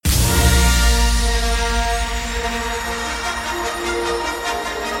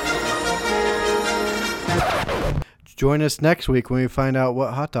Join us next week when we find out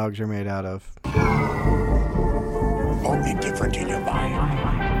what hot dogs are made out of. Only different in your mind.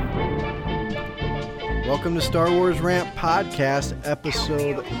 Welcome to Star Wars Rant Podcast,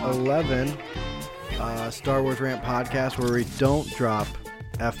 episode 11. Star Wars Rant Podcast, where we don't drop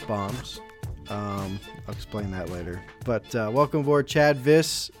F-bombs. I'll explain that later. But welcome aboard, Chad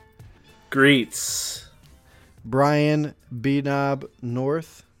Viss. Greets. Brian B-Knob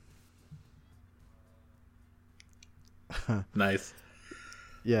North. Nice.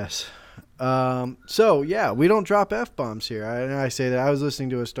 Yes. So, yeah, we don't drop F-bombs here. I say that. I was listening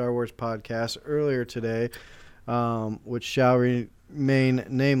to a Star Wars podcast earlier today, which shall remain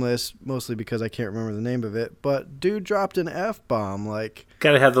nameless, mostly because I can't remember the name of it. But dude dropped an F-bomb.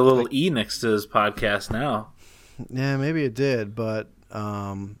 Gotta have the little E next to his podcast now. Yeah, maybe it did, but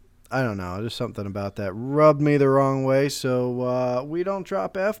I don't know. There's something about that rubbed me the wrong way, so we don't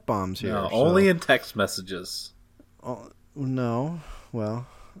drop F-bombs here. No, only in text messages. No. Well,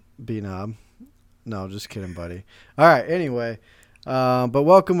 B-Knob. No, just kidding, buddy. All right, anyway. But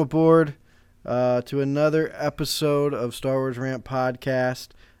welcome aboard to another episode of Star Wars Rant Podcast.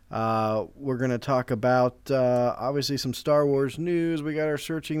 We're going to talk about, obviously, some Star Wars news. We got our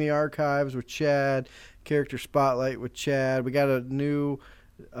Searching the Archives with Chad, Character Spotlight with Chad. We got a new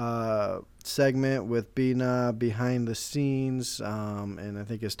segment with B-Knob behind the scenes, and I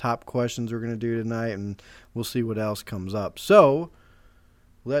think his top questions we're going to do tonight, and we'll see what else comes up. So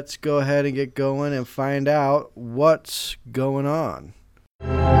let's go ahead and get going and find out what's going on.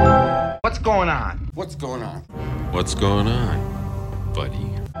 What's going on? What's going on? What's going on, buddy?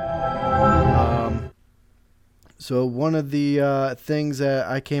 So one of the things that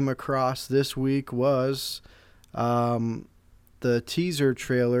I came across this week was the teaser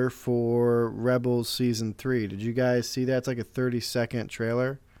trailer for Rebels Season 3. Did you guys see that? It's like a 30-second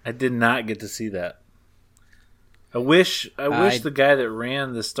trailer. I did not get to see that. I wish the guy that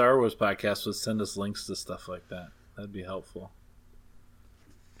ran the Star Wars podcast would send us links to stuff like that. That'd be helpful.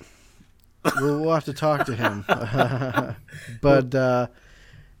 We'll have to talk to him. But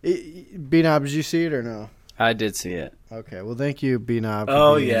B-Knob, did you see it or no? I did see it. Okay, well, thank you, B-Knob.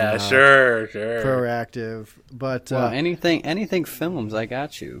 Oh yeah, sure. Proactive, but well, anything films, I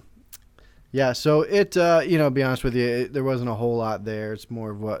got you. Yeah, so it, to be honest with you, there wasn't a whole lot there. It's more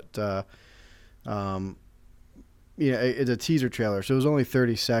of what, it's a teaser trailer, so it was only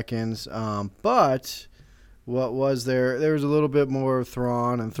 30 seconds. But what was there? There was a little bit more of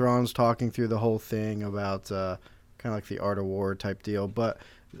Thrawn, and Thrawn's talking through the whole thing about kind of like the Art of War type deal, but.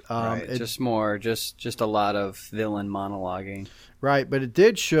 Right, just a lot of villain monologuing. Right, but it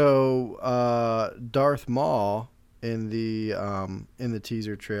did show Darth Maul in the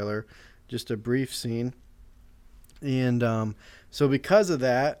teaser trailer, just a brief scene, and so because of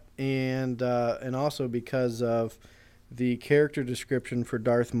that, and also because of the character description for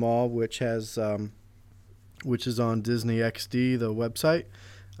Darth Maul, which is on Disney XD, the website,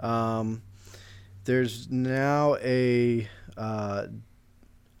 there's now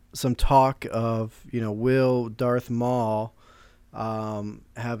some talk of, will Darth Maul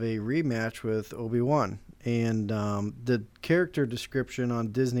have a rematch with Obi-Wan? And the character description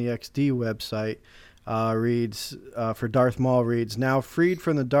on Disney XD website reads, for Darth Maul reads, now freed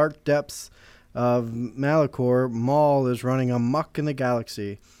from the dark depths of Malachor, Maul is running amok in the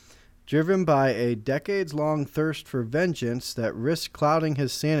galaxy. Driven by a decades-long thirst for vengeance that risks clouding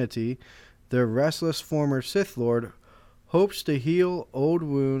his sanity, the restless former Sith Lord hopes to heal old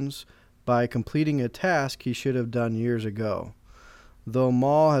wounds by completing a task he should have done years ago. Though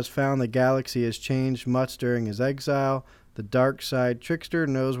Maul has found the galaxy has changed much during his exile, the dark side trickster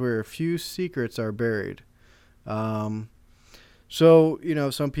knows where a few secrets are buried. So,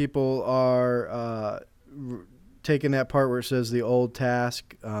 some people are taking that part where it says the old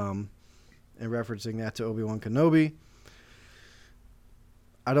task and referencing that to Obi-Wan Kenobi.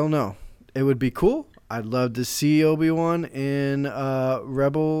 I don't know. It would be cool. I'd love to see Obi-Wan in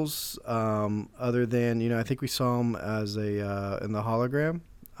Rebels. Other than, I think we saw him as in the hologram.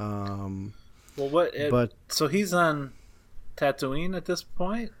 So he's on Tatooine at this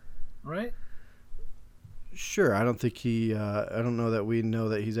point, right? Sure. I don't think I don't know that we know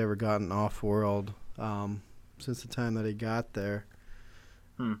that he's ever gotten off-world since the time that he got there.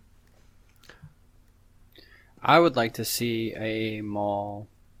 I would like to see a Maul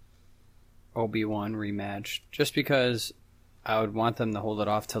Obi-Wan rematch, just because I would want them to hold it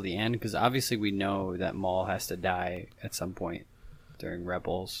off till the end, because obviously we know that Maul has to die at some point during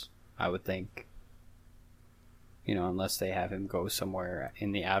Rebels, I would think. Unless they have him go somewhere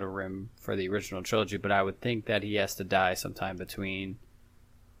in the Outer Rim for the original trilogy, but I would think that he has to die sometime between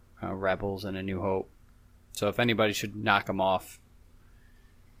Rebels and A New Hope. So if anybody should knock him off,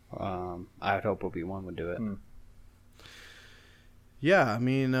 I would hope Obi-Wan would do it. Yeah, I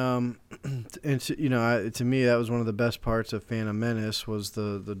mean, and to me that was one of the best parts of Phantom Menace was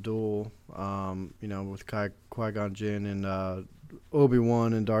the duel, with Qui-Gon Jinn and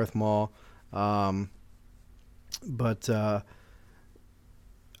Obi-Wan and Darth Maul. But some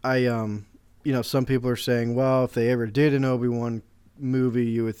people are saying, well, if they ever did an Obi-Wan movie,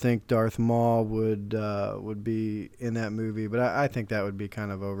 you would think Darth Maul would be in that movie, but I think that would be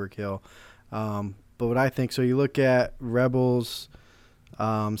kind of overkill. But what I think, so you look at Rebels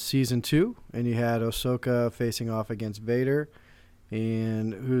season 2, and you had Ahsoka facing off against Vader,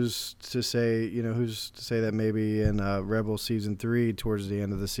 and who's to say that maybe in Rebels season 3, towards the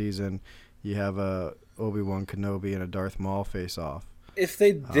end of the season, you have a Obi-Wan Kenobi and a Darth Maul face off. If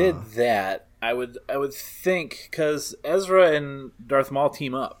they did that, I would think, because Ezra and Darth Maul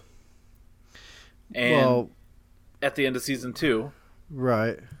team up, and at the end of season 2,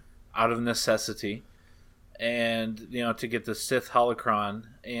 right, out of necessity, and to get the Sith holocron,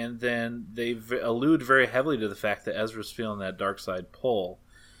 and then they allude very heavily to the fact that Ezra's feeling that dark side pull.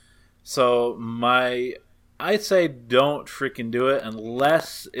 So I'd say don't freaking do it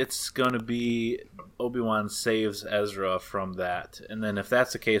unless it's going to be Obi-Wan saves Ezra from that. And then if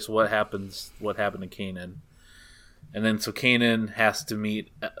that's the case, what happened to Kanan? And then so Kanan has to meet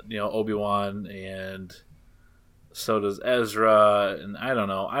Obi-Wan, and so does Ezra. And I don't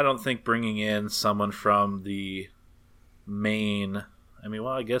know. I don't think bringing in someone from the main...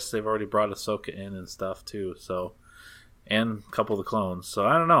 I guess they've already brought Ahsoka in and stuff too. So, and a couple of the clones. So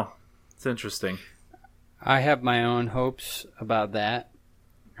I don't know. It's interesting. I have my own hopes about that.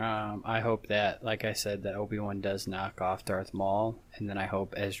 I hope that, like I said, that Obi-Wan does knock off Darth Maul, and then I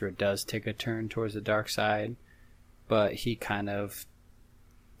hope Ezra does take a turn towards the dark side, but he kind of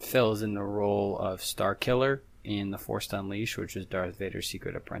fills in the role of Starkiller in The Force Unleashed, which is Darth Vader's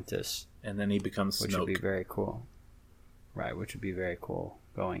secret apprentice. And then he becomes Snoke. Which would be very cool. Right, which would be very cool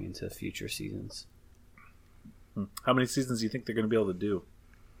going into future seasons. How many seasons do you think they're going to be able to do?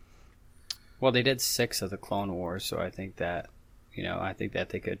 Well, they did 6 of the Clone Wars, so I think that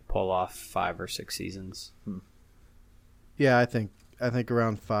they could pull off 5 or 6 seasons. Yeah, I think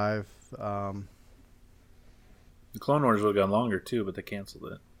around 5. The Clone Wars would have gone longer too, but they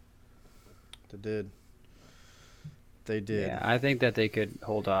canceled it. They did. Yeah, I think that they could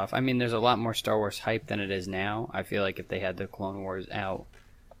hold off. There's a lot more Star Wars hype than it is now. I feel like if they had the Clone Wars out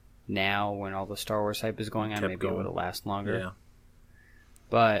now, when all the Star Wars hype is going on, maybe it would have lasted longer. Yeah.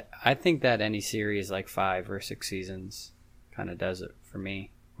 But I think that any series like 5 or 6 seasons kind of does it for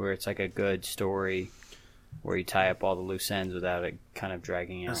me, where it's like a good story where you tie up all the loose ends without it kind of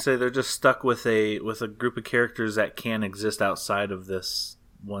dragging out. I say they're just stuck with a group of characters that can exist outside of this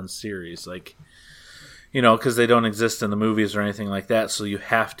one series, because they don't exist in the movies or anything like that. So you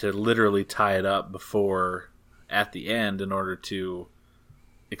have to literally tie it up at the end in order to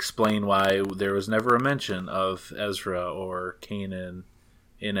explain why there was never a mention of Ezra or Kanan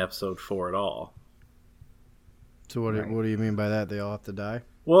in episode 4 at all. So what do you mean by that? They all have to die?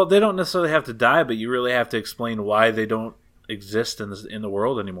 Well, they don't necessarily have to die, but you really have to explain why they don't exist in the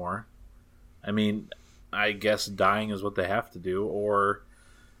world anymore. I guess dying is what they have to do, or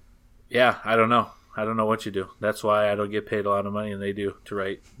I don't know. I don't know what you do. That's why I don't get paid a lot of money, and they do, to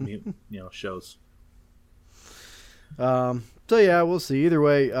write shows. So yeah, we'll see. Either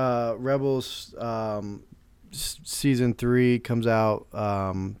way, Rebels season 3 comes out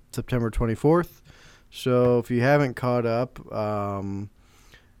September 24th. So if you haven't caught up, I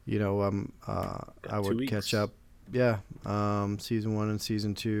would catch up. Yeah, season 1 and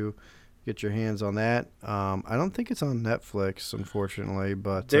season 2. Get your hands on that. I don't think it's on Netflix, unfortunately,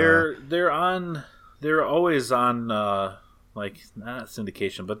 but they're always on not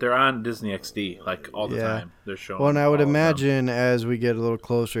syndication, but they're on Disney XD all the time. They're showing. Well, and I would imagine as we get a little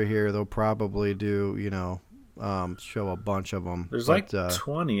closer here, they'll probably do show a bunch of them. There's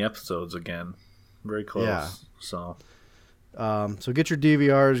 20 episodes again. Very close. Yeah. So get your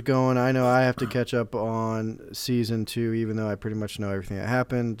DVRs going. I know I have to catch up on season 2, even though I pretty much know everything that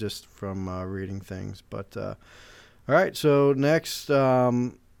happened just from reading things. But all right, so next,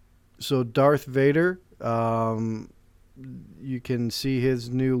 so Darth Vader, you can see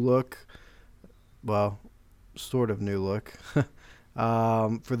his new look. Well, sort of new look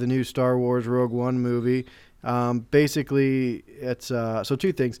for the new Star Wars Rogue One movie. Basically, it's so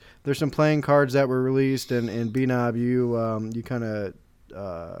 2 things. There's some playing cards that were released, and B-Knob, you kind of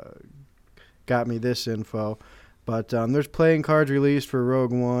got me this info. But there's playing cards released for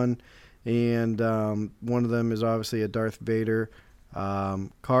Rogue One, and one of them is obviously a Darth Vader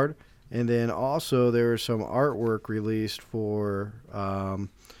card. And then also there was some artwork released for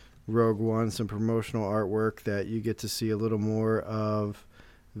Rogue One, some promotional artwork that you get to see a little more of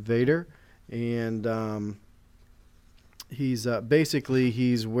Vader. And he's basically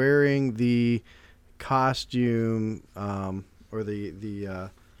he's wearing the costume or the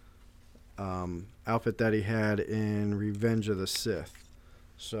outfit that he had in Revenge of the Sith.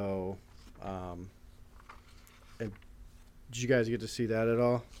 So, did you guys get to see that at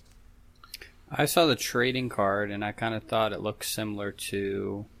all? I saw the trading card, and I kind of thought it looked similar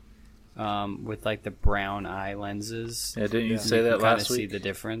to, with like the brown eye lenses. Yeah, didn't you You say that can kinda last see week? the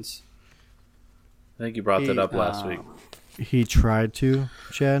difference. I think you brought that up last week. He tried to,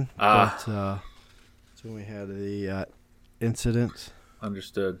 Chad, Ah. but that's when we had the incident.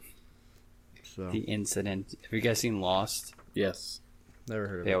 Understood. So The incident. Have you guys seen Lost? Yes. never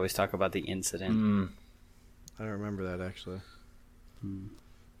heard of They it. always talk about the incident. Mm. I don't remember that actually.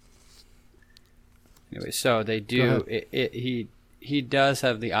 Anyway, so they do. He does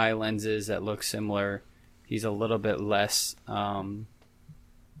have the eye lenses that look similar. He's a little bit less. The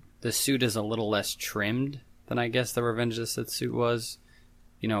suit is a little less trimmed than I guess the Revenge of the Sith suit was.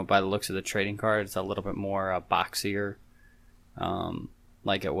 You know, by the looks of the trading card, it's a little bit more boxier,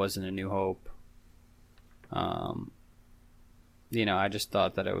 like it was in A New Hope. You know, I just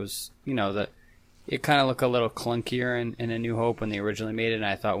thought that it was, you know, that it kind of looked a little clunkier in A New Hope when they originally made it, and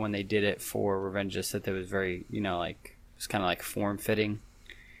I thought when they did it for Revenge of the Sith, it was very, you know, like, it was kind of like form-fitting.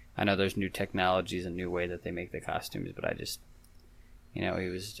 I know there's new technologies and new way that they make the costumes, but I just, you know,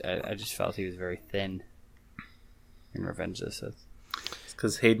 I just felt he was very thin in Revenge of the Sith. It's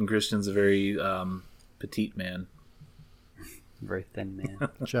because Hayden Christensen's a very petite man. Very thin man.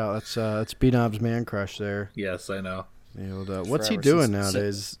 Ciao, that's B-Knob's man crush there. Yes, I know. What's he Forever doing since-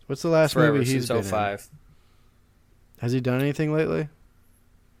 nowadays? What's the last Forever movie he's since been in? 05. Has he done anything lately?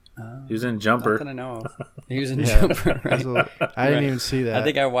 He was in Jumper. Not that I know of. He was in Yeah. Jumper, right? I didn't Right. even see that. I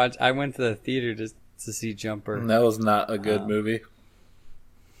think I went to the theater to see Jumper. That was not a good movie.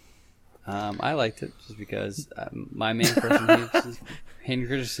 I liked it just because my man crush is Hayden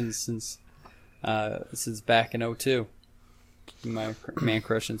Christensen since back in 02. My man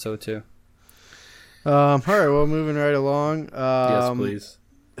crush since 02. All right, well, moving right along. Yes,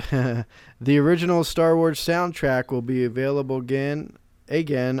 please. The original Star Wars soundtrack will be available again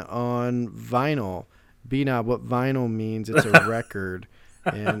on vinyl. B-Knob, what vinyl means, it's a record.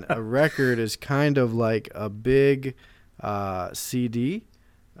 And a record is kind of like a big CD.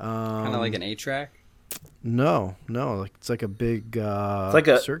 Kind of like an 8-track. No, it's like a big It's like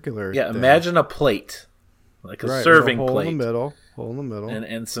a circular. Yeah, thing. imagine a plate, like a Right, serving there's a hole plate, in the middle,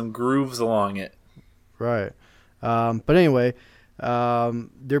 and some grooves along it. Right. But anyway,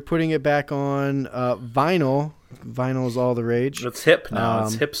 they're putting it back on vinyl. Vinyl is all the rage. It's hip now.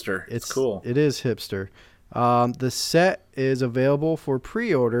 It's hipster. It's cool. It is hipster. The set is available for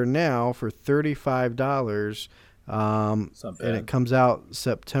pre-order now for $35. It's not bad. And it comes out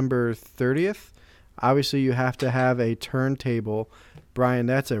September 30th. Obviously, you have to have a turntable. Brian,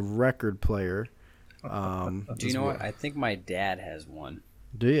 that's a record player. Do you know what? I think my dad has one.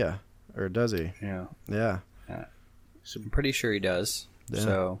 Do you? Or does he? Yeah. Yeah. I'm pretty sure he does. Yeah.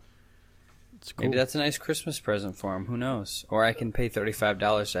 So It's cool. maybe that's a nice Christmas present for him. Who knows? Or I can pay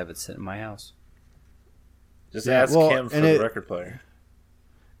 $35 to have it sit in my house. Just Yeah, ask well, him for and the it- record player.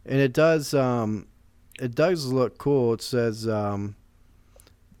 And it does look cool. It says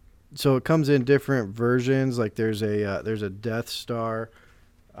so it comes in different versions. Like there's a Death Star.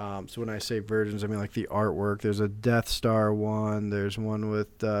 So when I say versions, I mean like the artwork. There's a Death Star one. There's one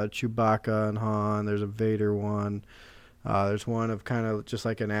with Chewbacca and Han. There's a Vader one. There's one of kind of just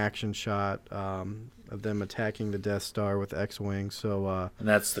like an action shot of them attacking the Death Star with X-wing. So And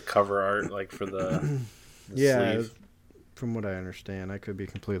that's the cover art, like for the yeah, sleeve. from what I understand, I could be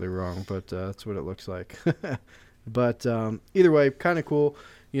completely wrong, but that's what it looks like. But either way, kind of cool,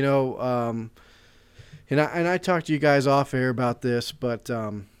 you know. And I talked to you guys off air about this, but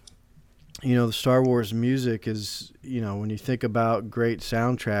you know, the Star Wars music is, you know, when you think about great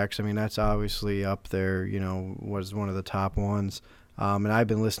soundtracks, I mean, that's obviously up there. You know, was one of the top ones. And I've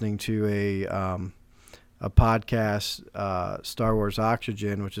been listening to a podcast, Star Wars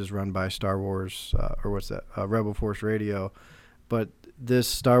Oxygen, which is run by Star Wars, Rebel Force Radio. But this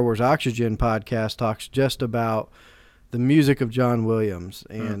Star Wars Oxygen podcast talks just about the music of John Williams.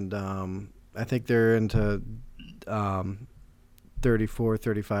 And I think they're into 34,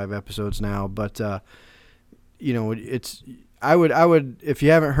 35 episodes now. But, you know, I would, if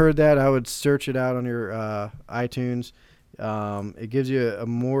you haven't heard that, I would search it out on your iTunes. It gives you a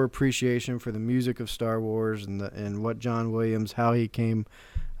more appreciation for the music of Star Wars and what John Williams, how he came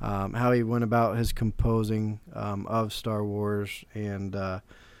how he went about his composing of Star Wars, and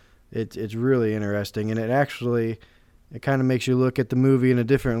it's really interesting. And it kind of makes you look at the movie in a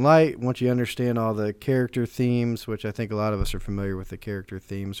different light once you understand all the character themes, which I think a lot of us are familiar with the character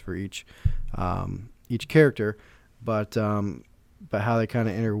themes for each character, but how they kind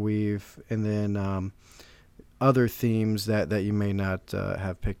of interweave, and then other themes that you may not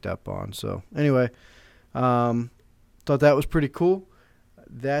have picked up on. So anyway, thought that was pretty cool.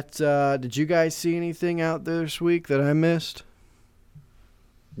 Did you guys see anything out there this week that I missed?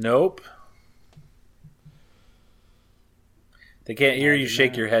 Nope. They can't hear you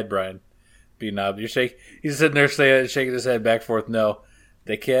shake your head, Brian. B-Knob. He's sitting there shaking his head back and forth. No,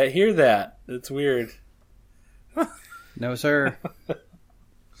 they can't hear that. It's weird. No, sir.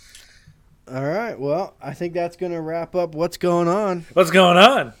 All right. Well, I think that's going to wrap up what's going on. What's going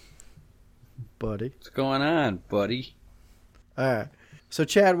on, buddy? What's going on, buddy? All right. So,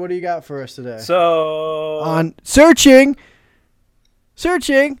 Chad, what do you got for us today? So on searching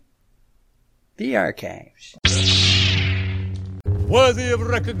the archives. Worthy of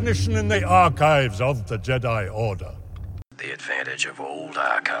recognition in the archives of the Jedi Order. The advantage of old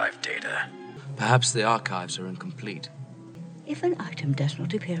archive data. Perhaps the archives are incomplete. If an item does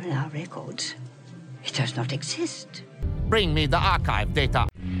not appear in our records, it does not exist. Bring me the archive data.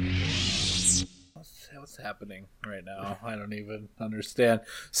 what's happening right now? I don't even understand.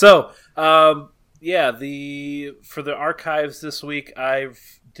 So, for the archives this week, I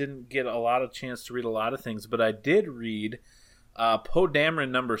didn't get a lot of chance to read a lot of things, but I did read Poe Dameron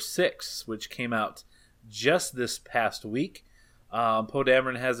number 6, which came out just this past week. Poe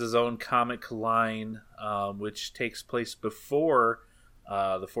Dameron has his own comic line, which takes place before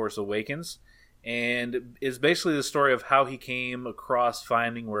The Force Awakens, and is basically the story of how he came across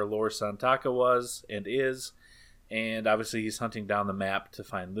finding where Lor San Taka was and is, and obviously he's hunting down the map to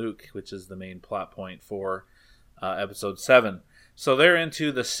find Luke, which is the main plot point for Episode 7. So they're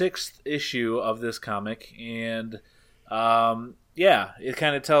into the 6th issue of this comic, and it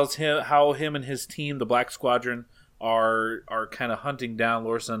kind of tells him how him and his team, the Black Squadron, are kind of hunting down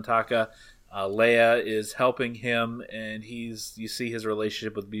Lor San Taka. Leia is helping him, and you see his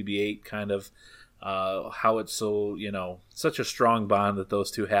relationship with BB-8, kind of how it's so, such a strong bond that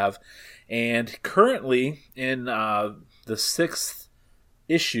those two have. And currently in the 6th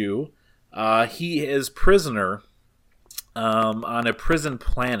issue, he is prisoner on a prison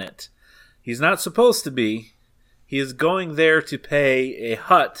planet. He's not supposed to be. He is going there to pay a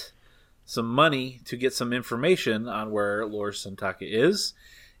Hutt some money to get some information on where Lor San Taka is.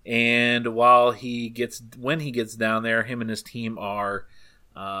 And when he gets down there, him and his team are,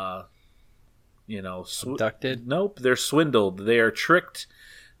 abducted? Nope, they're swindled. They are tricked.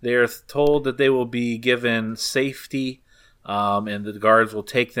 They are told that they will be given safety, and the guards will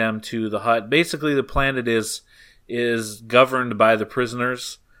take them to the Hutt. Basically, the planet is governed by the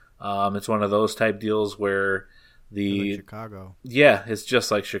prisoners. It's one of those type deals where like Chicago. Yeah, it's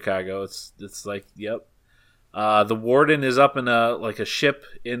just like Chicago. It's like, yep. The warden is up in a ship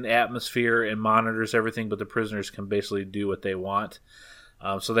in atmosphere and monitors everything, but the prisoners can basically do what they want.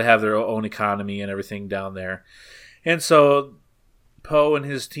 So they have their own economy and everything down there. And so Poe and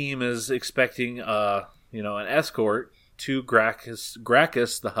his team is expecting an escort to Gracchus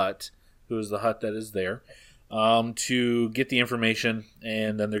the Hutt, who is the Hutt that is there, to get the information,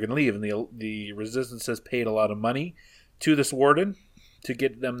 and then they're going to leave. And the Resistance has paid a lot of money to this warden to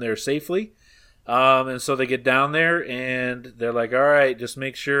get them there safely. And so they get down there, and they're like, all right, just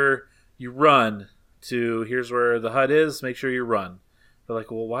make sure you run to, here's where the Hutt is, make sure you run. They're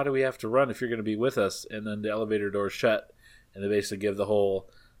like, well, why do we have to run if you're going to be with us? And then the elevator doors shut, and they basically give the whole,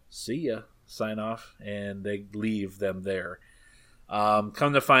 see ya, sign off, and they leave them there.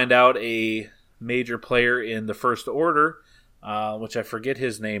 Come to find out, a major player in the First Order, which I forget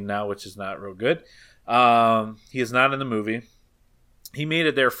his name now, which is not real good. He is not in the movie. He made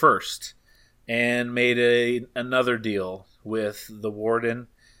it there first and made another deal with the warden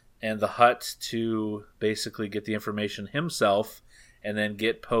and the Hutt to basically get the information himself and then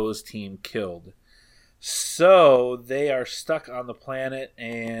get Poe's team killed. So they are stuck on the planet,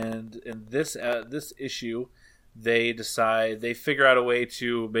 and in this issue, they figure out a way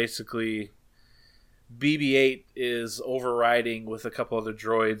to basically, BB-8 is overriding with a couple other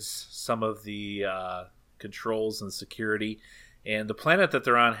droids some of the controls and security. And the planet that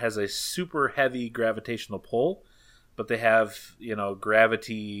they're on has a super heavy gravitational pull, but they have,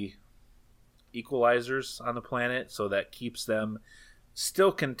 gravity equalizers on the planet, so that keeps them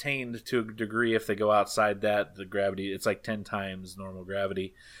still contained to a degree. If they go outside that, the gravity, it's like 10 times normal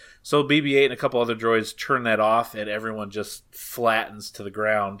gravity. So BB-8 and a couple other droids turn that off, and everyone just flattens to the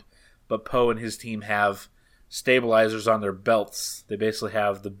ground. But Poe and his team have stabilizers on their belts. They basically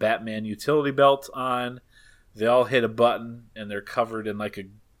have the Batman utility belt on. They all hit a button, and they're covered in like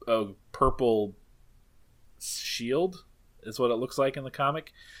a purple shield, is what it looks like in the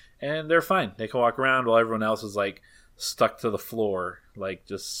comic. And they're fine. They can walk around while everyone else is like stuck to the floor, like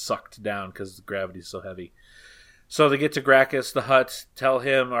just sucked down because the gravity's so heavy. So they get to Gracchus, the Hutt, tell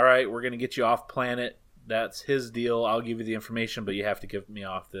him, all right, we're going to get you off planet. That's his deal. I'll give you the information, but you have to get me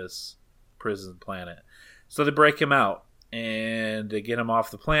off this prison planet. So they break him out, and they get him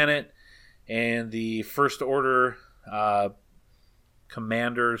off the planet, and the First Order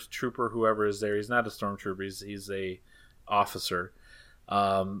commanders, trooper, whoever is there, he's not a stormtrooper, he's a officer,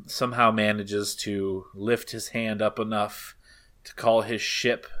 somehow manages to lift his hand up enough to call his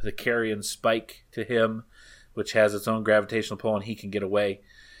ship, the Carrion Spike, to him, which has its own gravitational pull, and he can get away.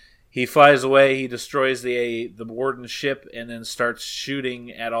 He flies away, he destroys the warden's ship, and then starts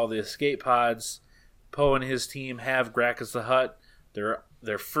shooting at all the escape pods. Poe and his team have Gracchus the Hutt.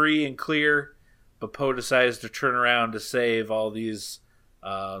 They're free and clear, but Poe decides to turn around to save all these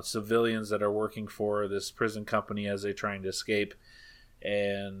civilians that are working for this prison company as they're trying to escape,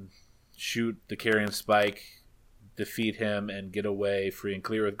 and shoot the Carrion Spike, defeat him, and get away free and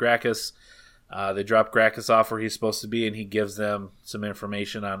clear with Gracchus. They drop Gracchus off where he's supposed to be, and he gives them some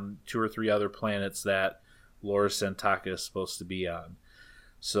information on 2 or 3 other planets that Loras Santaka is supposed to be on.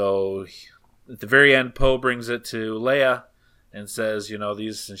 So at the very end, Poe brings it to Leia and says,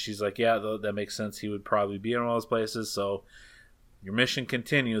 these, and she's like, yeah, that makes sense. He would probably be in one of those places. So your mission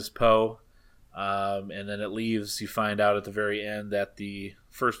continues, Poe. And then it leaves, you find out at the very end that the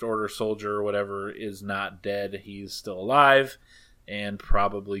First Order soldier or whatever is not dead. He's still alive and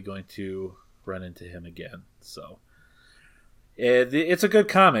probably going to run into him again. So it's a good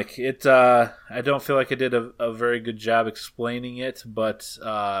comic. I don't feel like I did a very good job explaining it, but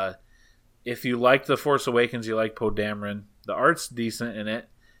if you like The Force Awakens, you like Poe Dameron, the art's decent in it,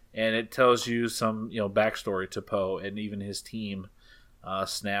 and it tells you some backstory to Poe and even his team,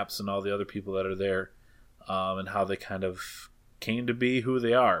 Snaps and all the other people that are there, and how they kind of came to be who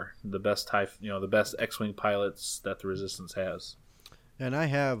they are, the best the best X-wing pilots that the Resistance has. And I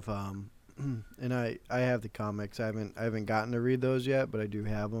have and I have the comics. I haven't gotten to read those yet, but I do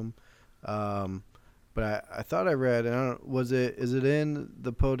have them. But I thought I read, and I don't, is it in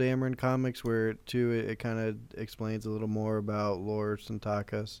the Poe Dameron comics where it kind of explains a little more about Loras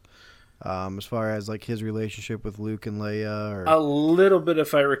Santaka, as far as like his relationship with Luke and Leia? Or... A little bit,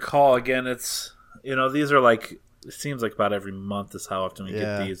 if I recall. Again, it's these are like, it seems like about every month is how often we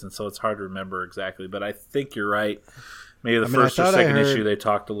get these, and so it's hard to remember exactly. But I think you're right. Maybe the first or second issue they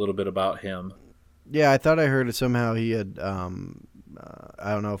talked a little bit about him. Yeah, I thought I heard it somehow. He had I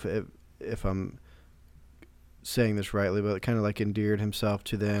don't know if I'm saying this rightly, but kind of like endeared himself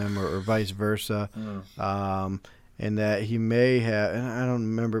to them, or vice versa. And that he may have, and I don't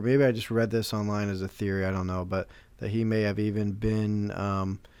remember, maybe I just read this online as a theory, I don't know, but that he may have even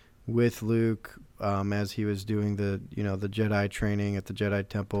been with Luke as he was doing the Jedi training at the Jedi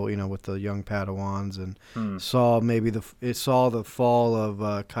Temple, with the young Padawans, and saw the fall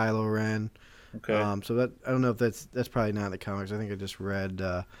of Kylo Ren. Okay. So that, I don't know if that's probably not in the comics. I think I just read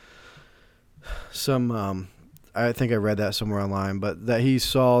some. I think I read that somewhere online, but that he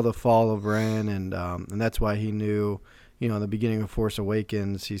saw the fall of Ren, and that's why he knew. In the beginning of Force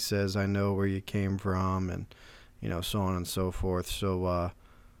Awakens, he says, "I know where you came from," and so on and so forth. So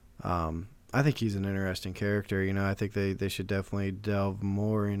I think he's an interesting character. I think they should definitely delve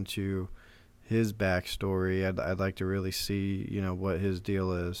more into his backstory. I'd like to really see what his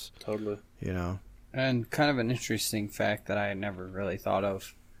deal is. Totally. And kind of an interesting fact that I had never really thought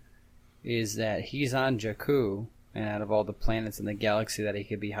of is that he's on Jakku, and out of all the planets in the galaxy that he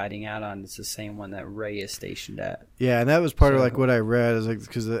could be hiding out on, it's the same one that Rey is stationed at. Yeah, and that was part of like what I read, is like,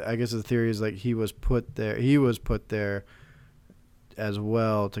 because I guess the theory is like he was put there as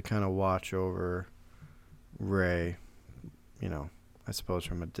well to kind of watch over Rey, I suppose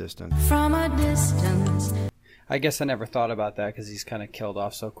from a distance. I guess I never thought about that because he's kind of killed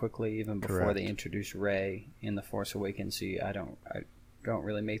off so quickly, even before Correct. they introduced Rey in The Force Awakens. So I don't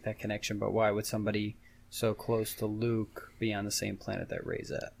really make that connection. But why would somebody so close to Luke be on the same planet that Rey's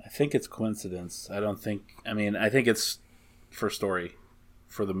at? I think it's coincidence. I think it's for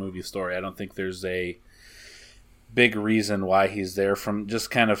the movie story. I don't think there's a big reason why he's there. From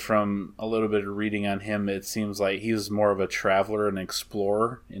a little bit of reading on him, it seems like he was more of a traveler and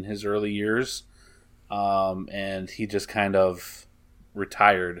explorer in his early years. And he just kind of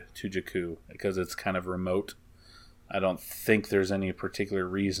retired to Jakku because it's kind of remote. I don't think there's any particular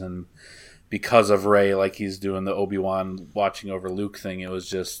reason because of Rey, like he's doing the Obi-Wan watching over Luke thing. It was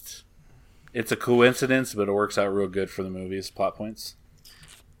just, it's a coincidence, but it works out real good for the movie's plot points.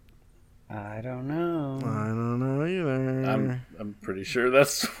 I don't know. I don't know either. I'm pretty sure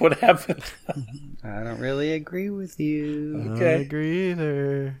that's what happened. I don't really agree with you. I don't Okay. agree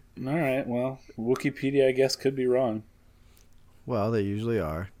either. All right, well, Wikipedia, I guess, could be wrong. Well, they usually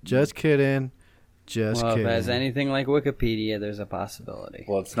are. Just kidding. Just Well, if kidding. it's anything like Wikipedia, there's a possibility.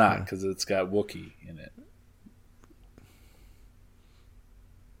 Well, it's not, because it's got Wookiee in it.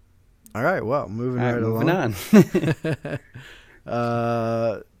 All right, well, moving right moving along.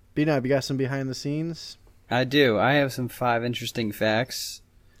 on. B-Knob, you got some behind the scenes? I do. I have some 5 interesting facts.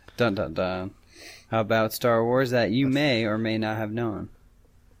 Dun dun dun. About Star Wars that you may or may not have known.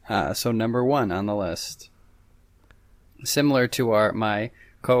 So number 1 on the list. Similar to my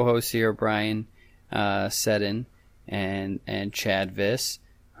co-hosts here, Brian Seddon and Chad Viss,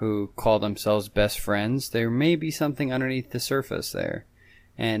 who call themselves best friends, there may be something underneath the surface there.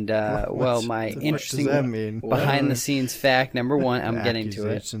 And, well, my What interesting does that mean? behind-the-scenes fact, number 1, I'm getting to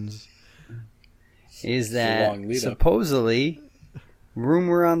it, Accusations. is a that long lead-up. supposedly,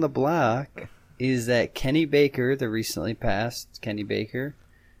 rumor on the block is that Kenny Baker, the recently passed Kenny Baker,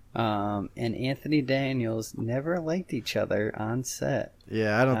 and Anthony Daniels never liked each other on set.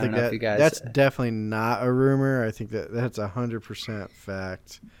 Yeah, I don't think know if that you guys- that's definitely not a rumor. I think that's 100%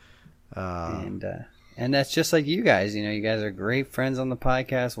 fact. And that's just like you guys. You know, you guys are great friends on the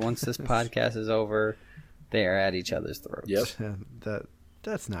podcast. Once this podcast is over, they are at each other's throats. Yep.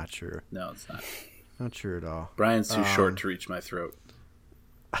 That's not true. No, it's not. Not true at all. Brian's too short to reach my throat.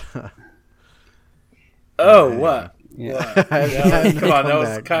 Oh, what? Yeah. What? Yeah, come on, that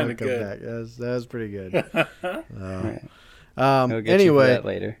was kind of good. That was pretty good. Right. He'll get you for Anyway, that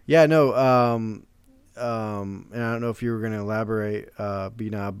later. yeah, no. And I don't know if you were going to elaborate,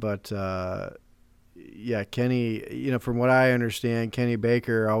 B-Knob, but yeah, Kenny. You know, from what I understand, Kenny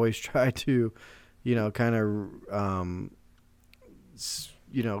Baker always tried to, kind of,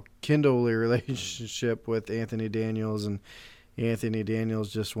 kindle a relationship with Anthony Daniels, and Anthony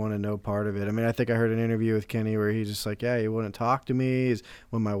Daniels just wanted no part of it. I mean, I think I heard an interview with Kenny where he's just like, yeah, he wouldn't talk to me.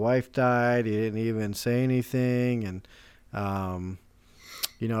 When my wife died, he didn't even say anything. And, I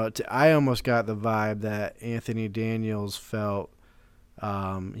almost got the vibe that Anthony Daniels felt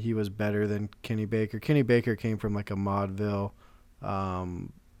he was better than Kenny Baker. Kenny Baker came from like a Maudeville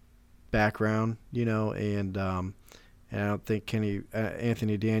background, and I don't think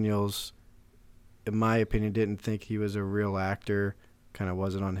Anthony Daniels, in my opinion, didn't think he was a real actor, kind of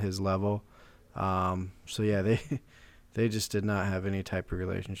wasn't on his level. So yeah, they just did not have any type of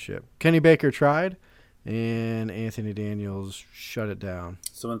relationship. Kenny Baker tried, and Anthony Daniels shut it down.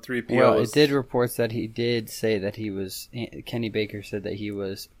 So when 3PO Well, was... it did reports that he did say that he was. Kenny Baker said that he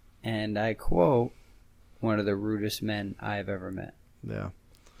was, and I quote, one of the rudest men I've ever met. Yeah.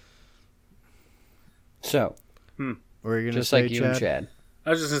 So, What are you gonna just say, like you Chad? and Chad. I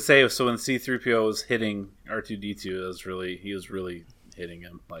was just going to say, so when C-3PO was hitting R2-D2, he was really hitting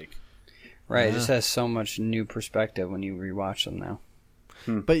him. Like, Right, it just has so much new perspective when you rewatch them now.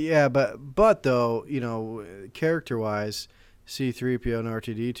 But yeah, but though, character-wise, C-3PO and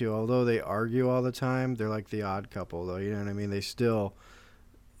R2-D2, although they argue all the time, they're like the odd couple, though. You know what I mean? They still,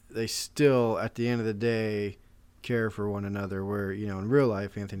 at the end of the day, care for one another. Where in real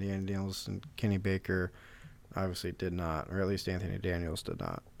life, Anthony Daniels and Kenny Baker obviously did not, or at least Anthony Daniels did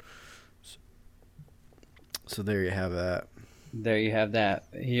not. So there you have that. There you have that.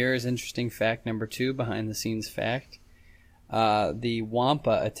 Here's interesting fact number 2, behind the scenes fact. The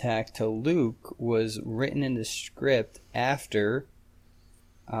Wampa attack to Luke was written in the script after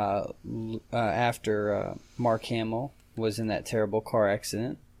Mark Hamill was in that terrible car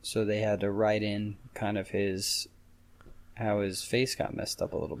accident. So they had to write in kind of how his face got messed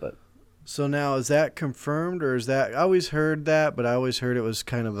up a little bit. So now, is that confirmed, or is that? I always heard that, but I always heard it was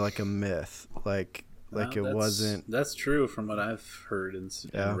kind of like a myth, like it wasn't. That's true from what I've heard and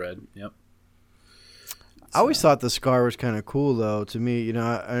read. Yep. I always thought the scar was kind of cool, though. To me,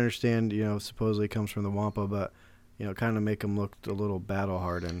 I understand, supposedly it comes from the Wampa, but kind of make him look a little battle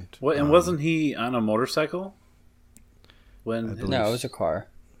hardened. What? And wasn't he on a motorcycle? No, it was a car.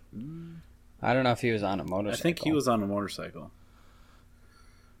 I don't know if he was on a motorcycle. I think he was on a motorcycle.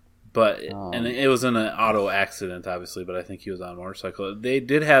 But and it was in an auto accident, obviously. But I think he was on a motorcycle. They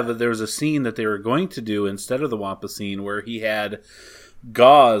did have there was a scene that they were going to do instead of the Wampa scene where he had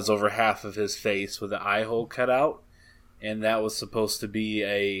gauze over half of his face with an eye hole cut out, and that was supposed to be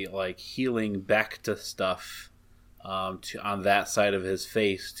a healing back to stuff on that side of his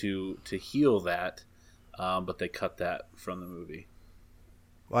face to heal that, but they cut that from the movie.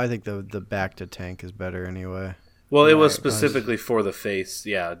 Well, I think the back to tank is better anyway. Well, it was specifically for the face,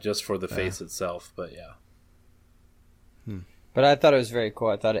 just for the face itself, but yeah. But I thought it was very cool.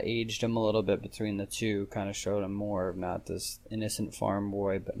 I thought it aged him a little bit between the two, kind of showed him more of not this innocent farm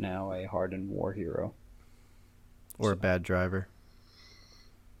boy, but now a hardened war hero. Or a bad driver.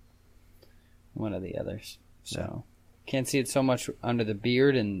 One of the others. So, can't see it so much under the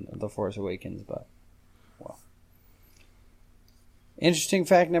beard in The Force Awakens, but, well. Interesting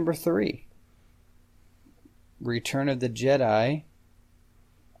fact number 3. Return of the Jedi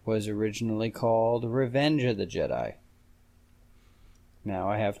was originally called Revenge of the Jedi. Now,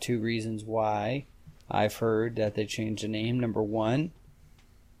 I have 2 reasons why I've heard that they changed the name. Number 1,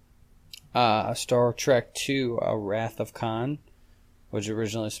 Star Trek II, Wrath of Khan, was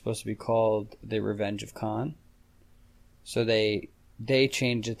originally supposed to be called The Revenge of Khan. So they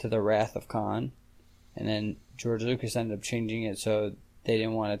changed it to The Wrath of Khan, and then George Lucas ended up changing it so they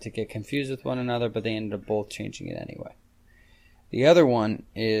didn't want it to get confused with one another, but they ended up both changing it anyway. The other one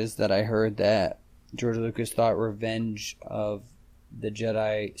is that I heard that George Lucas thought Revenge of the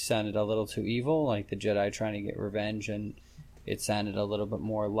Jedi sounded a little too evil, like the Jedi trying to get revenge, and it sounded a little bit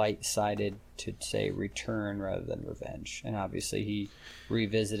more light-sided to say return rather than revenge. And obviously he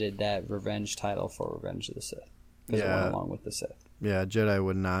revisited that revenge title for Revenge of the Sith, because it went along with the Sith. Yeah, Jedi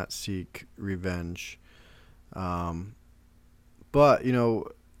would not seek revenge. But, you know,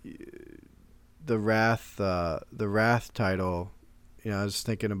 the Wrath title, you know, I was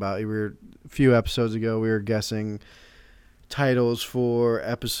thinking about, a few episodes ago, we were guessing titles for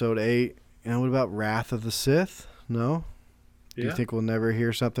episode 8. You know, what about Wrath of the Sith? No? Do you think we'll never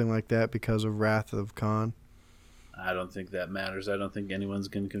hear something like that because of Wrath of Khan? I don't think that matters. I don't think anyone's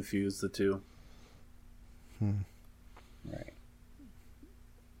going to confuse the two. Right.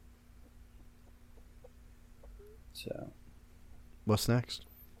 So, what's next?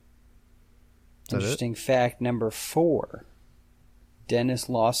 Interesting fact number 4. Dennis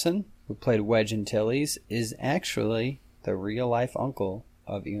Lawson, who played Wedge Antilles, is actually the real-life uncle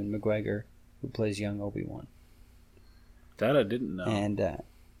of Ewan McGregor, who plays young Obi-Wan. That I didn't know. And,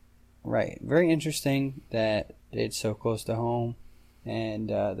 right. Very interesting that it's so close to home and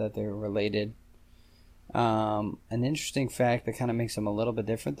that they're related. An interesting fact that kind of makes them a little bit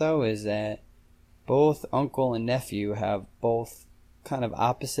different, though, is that both uncle and nephew have both kind of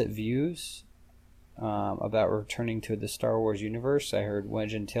opposite views about returning to the Star Wars universe. I heard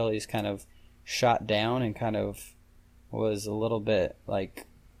Wedge Antilles kind of shot down and kind of was a little bit like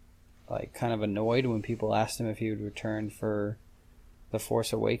kind of annoyed when people asked him if he would return for The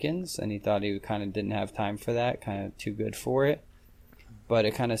Force Awakens, and he thought he kind of didn't have time for that, kind of too good for it. But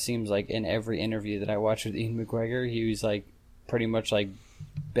it kind of seems like in every interview that I watched with Ewan McGregor, he was like pretty much like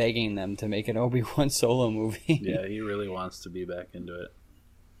begging them to make an Obi-Wan Solo movie. Yeah, he really wants to be back into it.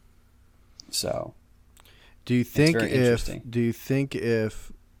 So, do you think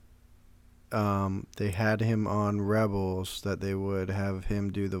if they had him on Rebels that they would have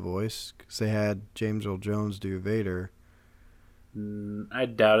him do the voice? Because they had James Earl Jones do Vader. I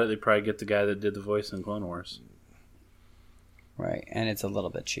doubt it. They probably get the guy that did the voice in Clone Wars. Right, and it's a little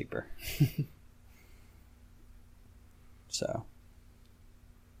bit cheaper. So,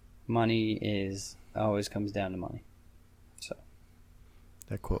 money always comes down to money. So,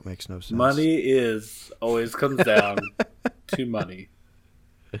 that quote makes no sense. Money always comes down to money.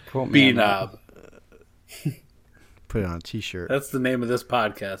 B-Knob. Put it on a t-shirt. That's the name of this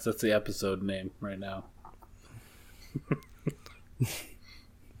podcast. That's the episode name right now.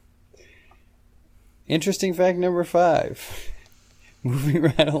 Interesting fact number 5. Moving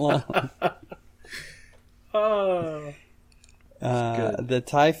right along. The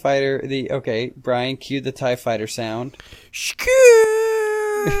TIE Fighter. Okay, Brian, cue the TIE Fighter sound.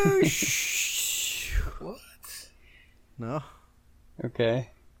 What? No.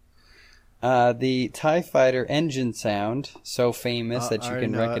 Okay. The TIE Fighter engine sound, so famous that you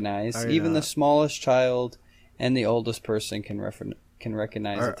can recognize. Even the smallest child and the oldest person can recognize the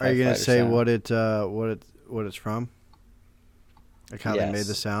TIE Fighter. Are you going to say sound. what it's from? Like how they made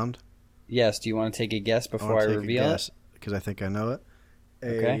the sound? Yes. Do you want to take a guess before I reveal it? Because I think I know it.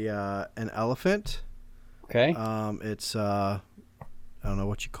 Okay. An elephant. Okay. It's I don't know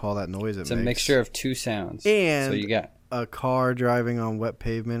what you call that noise. It's a mixture of 2 sounds. And so you got a car driving on wet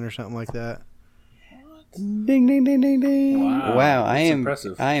pavement or something like that. Ding ding ding ding ding! Wow, I am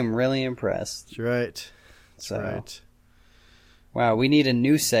impressive. I am really impressed. That's right. That's right. Wow, we need a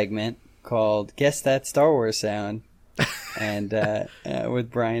new segment called "Guess That Star Wars Sound," and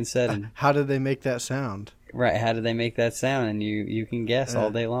with Brian Seddon. How did they make that sound? Right? How did they make that sound? And you can guess all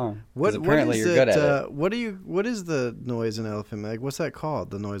day long. What apparently is you're good at it. What is the noise an elephant make? What's that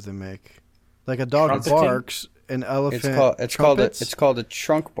called? The noise they make, like a dog Trumpeting? barks, an elephant. It's trumpets? called a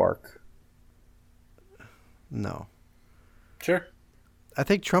trunk bark. No, Sure. I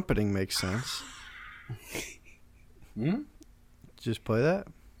think trumpeting makes sense. Just play that.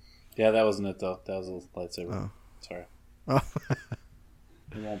 Yeah, that wasn't it though. That was a lightsaber. Oh. Sorry. Oh.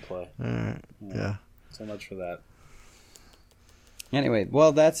 It won't play. All right. Yeah. So much for that. Anyway,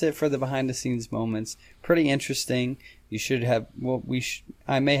 well, that's it for the behind the scenes moments. Pretty interesting. You should have. Well,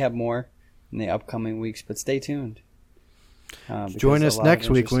 I may have more in the upcoming weeks, but stay tuned. Join us next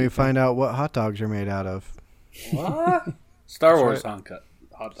week when we find out what hot dogs are made out of. What? Star Wars hot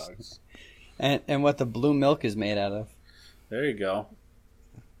dogs. And what the blue milk is made out of. There you go.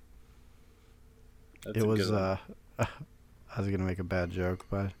 That's It a was. good one. I was gonna make a bad joke,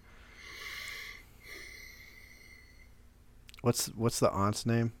 but what's the aunt's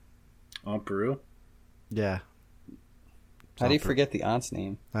name? Aunt Peru? Yeah. How do you forget the aunt's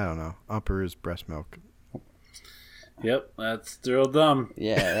name? I don't know. Aunt Peru's breast milk. Yep, that's real dumb.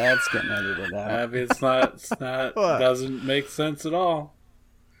 Yeah, that's getting edited out. I mean, it's not What? doesn't make sense at all.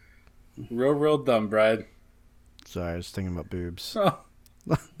 Real dumb, Brad. Sorry, I was thinking about boobs. Oh,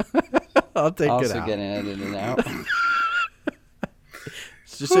 I'll take it Also out. getting edited out.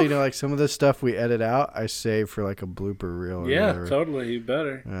 Just so you know, like some of the stuff we edit out, I save for like a blooper reel. Or yeah, whatever. totally. You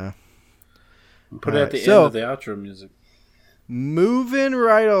better. Yeah. Put it at Alright, the so- end of the outro music. Moving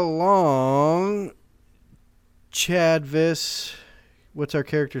right along, Chad Viss, what's our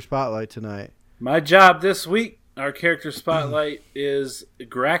character spotlight tonight? My job this week, our character spotlight is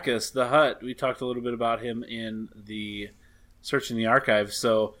Gracchus the Hutt. We talked a little bit about him in the Searching the Archives,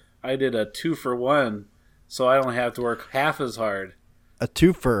 so I did a 2-for-1, so I don't have to work half as hard. A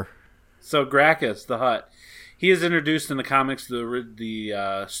twofer. So Gracchus the Hutt, he is introduced in the comics.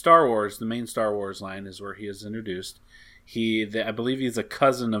 The Star Wars, the main Star Wars line, is where he is introduced. I believe he's a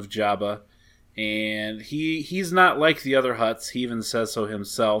cousin of Jabba, and he's not like the other Hutts. He even says so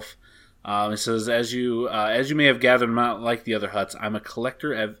himself. He says, as you may have gathered, I'm not like the other Hutts. I'm a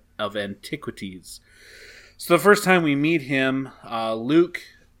collector of antiquities. So the first time we meet him, Luke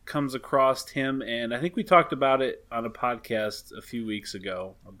comes across him, and I think we talked about it on a podcast a few weeks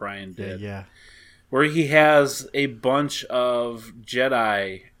ago. Or Brian did, Yeah. where he has a bunch of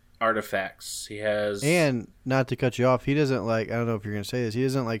Jedi artifacts. He has, And not to cut you off, he doesn't like. I don't know if you're gonna say this. He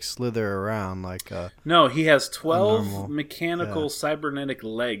doesn't like slither around like. no, he has 12 normal- mechanical cybernetic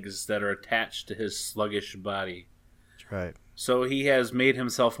legs that are attached to his sluggish body. That's right. So he has made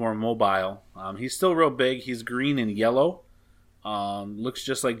himself more mobile. He's still real big. He's green and yellow. Looks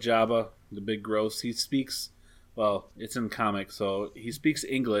just like Jabba, the big gross. He speaks, well, it's in comics, so he speaks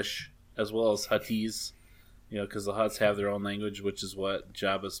English as well as Huttese, because the Hutts have their own language, which is what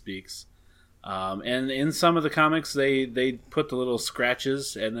Jabba speaks. And in some of the comics, they put the little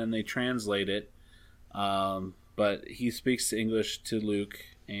scratches and then they translate it. But he speaks English to Luke,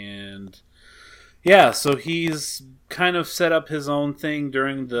 and yeah, so he's kind of set up his own thing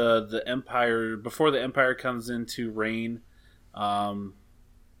during the Empire, before the Empire comes into reign.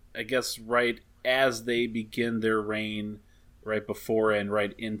 I guess right as they begin their reign, right before and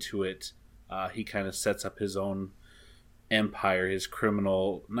right into it, he kind of sets up his own empire, his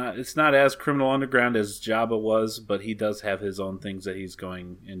criminal. It's not as criminal underground as Jabba was, but he does have his own things that he's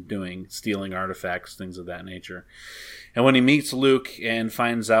going and doing, stealing artifacts, things of that nature. And when he meets Luke and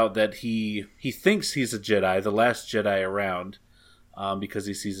finds out that he thinks he's a Jedi, the last Jedi around, because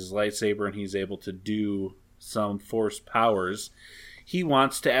he sees his lightsaber and he's able to do some Force powers, he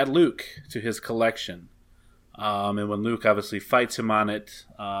wants to add Luke to his collection. And when Luke obviously fights him on it,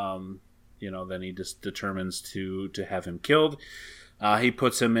 then he just determines to have him killed. He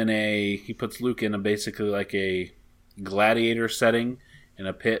puts Luke in basically like a gladiator setting in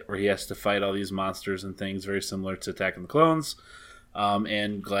a pit where he has to fight all these monsters and things, very similar to Attack of the Clones,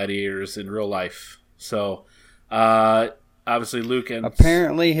 and gladiators in real life. So obviously Luke and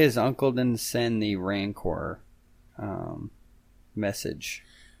apparently his uncle didn't send the Rancor message.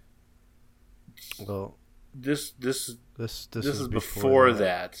 Well, this is before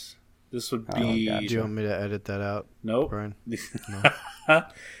that. This would be. gotcha. Do you want me to edit that out? Nope. Brian?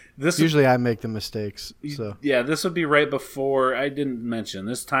 This Usually I make the mistakes. So yeah, this would be right before. I didn't mention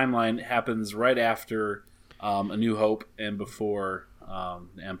this timeline happens right after A New Hope and before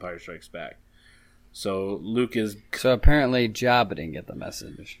The Empire Strikes Back. So Luke is So apparently Jabba didn't get the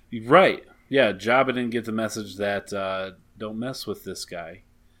message. right. Yeah, Jabba didn't get the message that don't mess with this guy,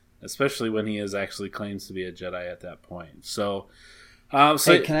 especially when he actually claims to be a Jedi at that point. So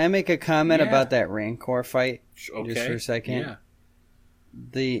Hey, can I make a comment Yeah. about that Rancor fight? Okay. Just for a second. Yeah.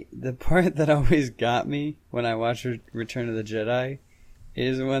 The part that always got me when I watched Return of the Jedi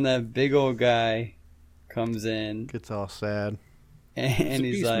is when that big old guy comes in Gets all sad. and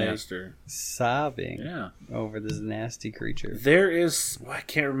he's like Beastmaster. sobbing Yeah. over this nasty creature. There is, I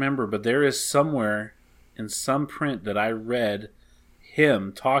can't remember, but there is somewhere in some print that I read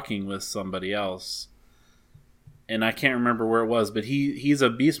him talking with somebody else. And I can't remember where it was, but he's a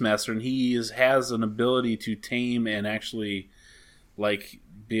Beastmaster, and has an ability to tame and actually, like,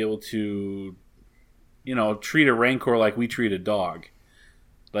 be able to, treat a Rancor like we treat a dog.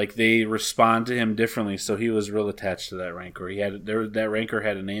 Like, they respond to him differently, so he was real attached to that Rancor. That Rancor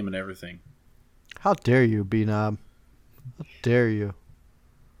had a name and everything. How dare you, B-Knob? How dare you?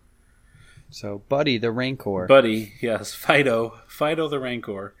 So, Buddy the Rancor. Buddy, yes, Fido the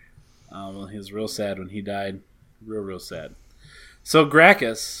Rancor. Well, he was real sad when he died. Real sad. So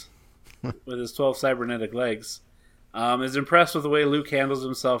Gracchus, with his 12 cybernetic legs, is impressed with the way Luke handles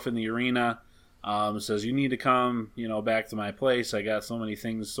himself in the arena. Says, you need to come, back to my place. I got so many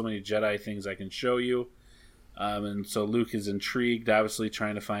things, so many Jedi things I can show you. And so Luke is intrigued, obviously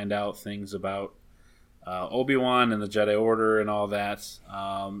trying to find out things about Obi-Wan and the Jedi Order and all that.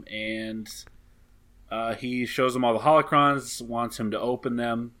 And he shows him all the holocrons, wants him to open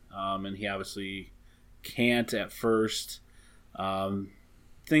them, and he obviously can't at first.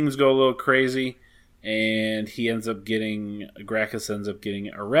 Things go a little crazy, and Gracchus ends up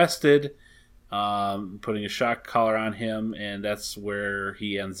getting arrested, putting a shock collar on him, and that's where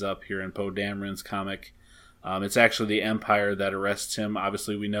he ends up here in Poe Dameron's comic. It's actually the Empire that arrests him.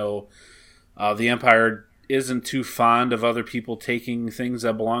 Obviously, we know the Empire isn't too fond of other people taking things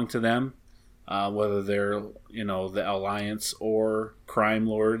that belong to them, whether they're, the Alliance or crime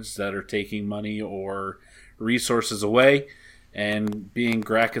lords that are taking money or resources away. And being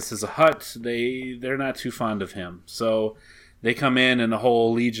Gracchus is a Hutt, they're not too fond of him. So they come in, and a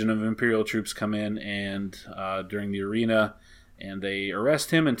whole legion of Imperial troops come in and during the arena, and they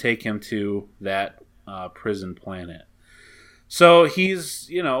arrest him and take him to that prison planet. So he's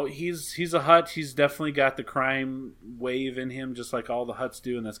a Hutt. He's definitely got the crime wave in him, just like all the Hutts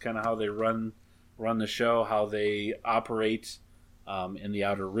do, and that's kind of how they run the show, how they operate in the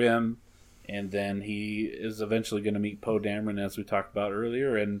Outer Rim. And then he is eventually going to meet Poe Dameron, as we talked about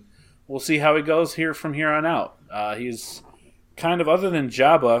earlier, and we'll see how he goes from here on out. He's kind of, other than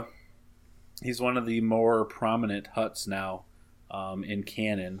Jabba, he's one of the more prominent Hutts now in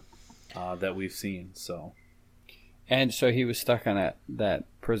canon that we've seen. And so he was stuck on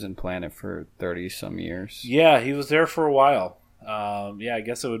that prison planet for 30-some years. Yeah, he was there for a while. I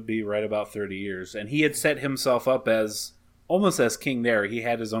guess it would be right about 30 years. And he had set himself up almost as king there. He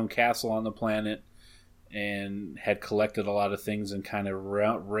had his own castle on the planet and had collected a lot of things and kind of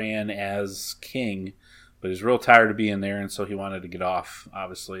ran as king. But he's real tired of being there, and so he wanted to get off,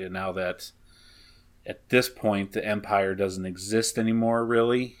 obviously. And now that at this point the Empire doesn't exist anymore,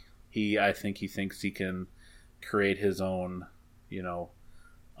 really, I think he thinks he can create his own,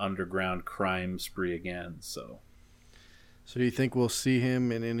 underground crime spree again. So do you think we'll see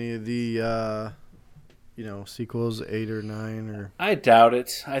him in any of the sequels, 8 or 9? Or I doubt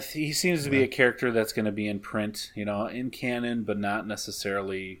it. He seems to be a character that's going to be in print, in canon, but not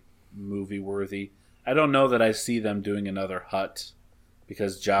necessarily movie worthy. I don't know that I see them doing another Hutt,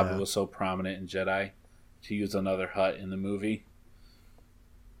 because Jabba was so prominent in Jedi, to use another Hutt in the movie.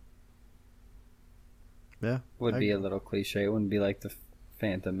 Yeah, would be a little cliche. It wouldn't be like the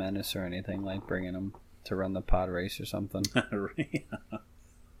Phantom Menace or anything, like bringing him to run the pod race or something.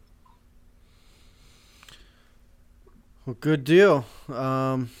 Well, good deal.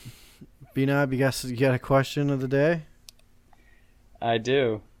 B-Knob, you got a question of the day? I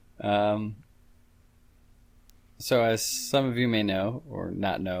do. So as some of you may know or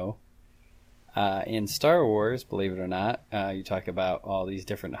not know, in Star Wars, believe it or not, you talk about all these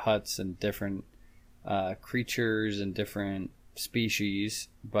different Hutts and different creatures and different species,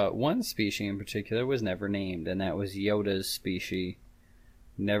 but one species in particular was never named, and that was Yoda's species.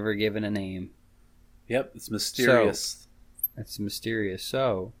 Never given a name. Yep, it's mysterious. It's mysterious.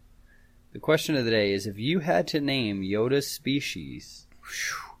 So, the question of the day is, if you had to name Yoda's species,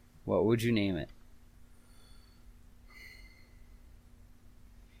 what would you name it?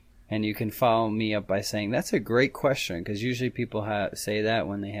 And you can follow me up by saying, that's a great question, because usually people say that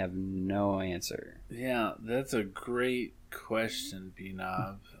when they have no answer. Yeah, that's a great question,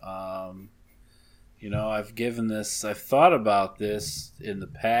 B-Knob. I've thought about this in the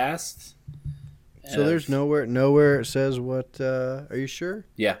past. So there's nowhere it says what, are you sure?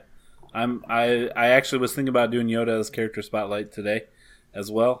 Yeah. I actually was thinking about doing Yoda as character spotlight today.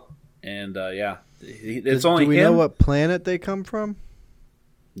 as well. And it's only do we him. know what planet they come from?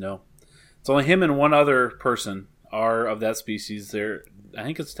 No, it's only him and one other person are of that species. There, I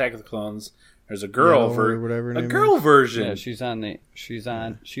think it's Attack of the Clones. There's a girl version. Yeah, she was in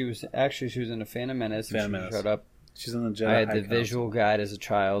the Phantom Menace. Phantom and Menace. She showed up. She's in the Jedi. I had High the Council. visual guide as a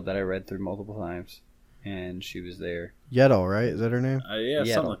child that I read through multiple times, and she was there. Yeddle, right? Is that her name? Yeah,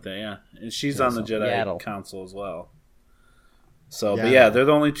 Yaddle. something like that. Yeah, and she's on the Jedi Yaddle. Council as well. So, Yaddle. but yeah, they're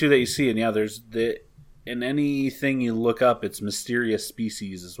the only two that you see, and yeah, in anything you look up, it's mysterious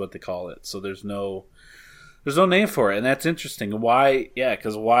species is what they call it. So there's no name for it, and that's interesting. Why? Yeah,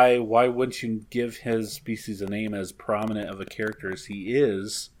 because why wouldn't you give his species a name as prominent of a character as he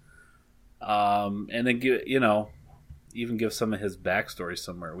is? And then even give some of his backstory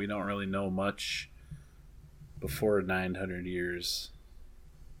somewhere. We don't really know much before 900 years.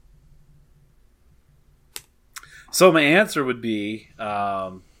 So my answer would be,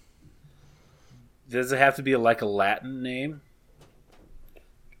 does it have to be like a Latin name?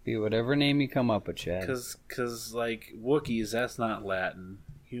 Be whatever name you come up with, Chad. Because like Wookiees, that's not Latin.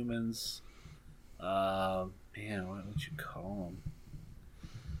 Humans, what would you call them?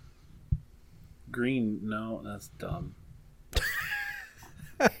 Green? No, that's dumb.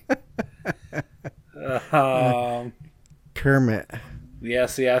 Kermit. Yeah,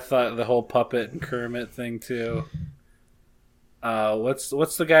 see, I thought the whole puppet and Kermit thing too. What's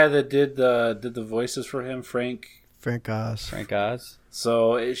the guy that did the voices for him? Frank Oz. Frank Oz.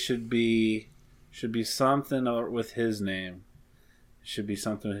 So it should be something with his name. It should be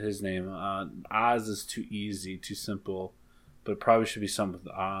something with his name. Oz is too easy, too simple, but it probably should be something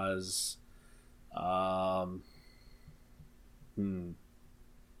with Oz.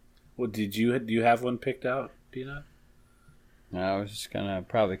 What do you have one picked out, Peanut? I was just gonna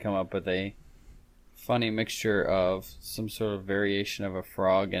probably come up with a funny mixture of some sort of variation of a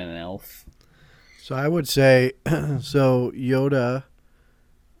frog and an elf. So I would say, so Yoda,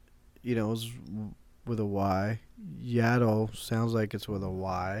 is with a Y. Yaddle sounds like it's with a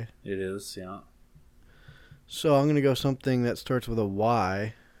Y. It is, yeah. So I'm gonna go something that starts with a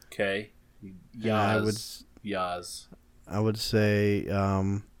Y. Okay. Yaz. I would say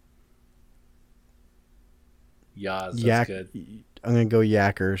Yaz. That's good. I'm gonna go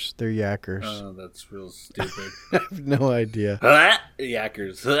Yackers. They're Yackers. Oh, that's real stupid. I have no idea.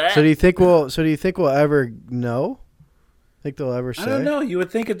 Yackers. So do you think we'll ever know? Think they'll ever say? I don't know. You would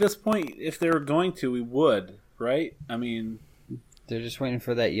think at this point, if they were going to, we would, right? I mean, they're just waiting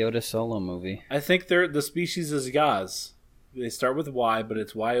for that Yoda solo movie. I think the species is Yaz. They start with Y, but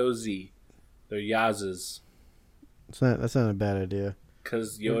it's Y-O-Z. They're Yazes. That's not a bad idea.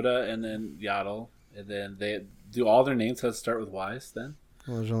 Because Yoda and then Yaddle, and then they do all their names have to start with Y's then?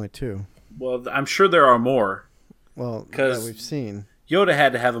 Well, there's only two. Well, I'm sure there are more. Well, that we've seen. Yoda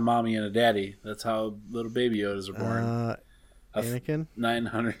had to have a mommy and a daddy. That's how little baby Yodas are born. Anakin?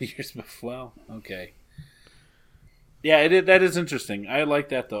 900 years before. Well, okay. Yeah, that is interesting. I like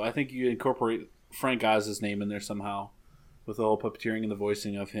that, though. I think you incorporate Frank Oz's name in there somehow with the whole puppeteering and the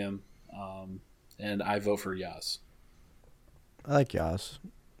voicing of him. And I vote for Yaz. I like Yaz.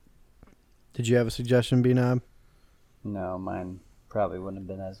 Did you have a suggestion, B-Knob? No, mine probably wouldn't have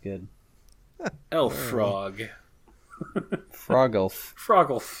been as good. Elf Frog. Frogolf.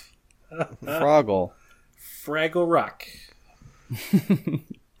 Frogolf. Froggle. Fraggle Rock.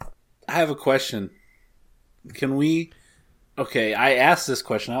 I have a question. Can we... Okay, I asked this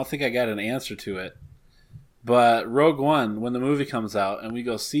question. I don't think I got an answer to it. But Rogue One, when the movie comes out and we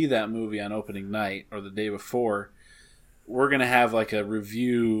go see that movie on opening night or the day before, we're going to have like a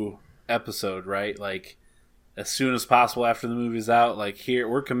review episode, right? Like as soon as possible after the movie's out. Like here,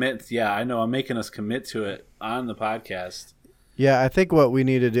 we're committed. Yeah, I know. I'm making us commit to it on the podcast. Yeah, I think what we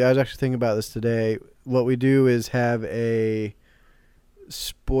need to do, I was actually thinking about this today. What we do is have a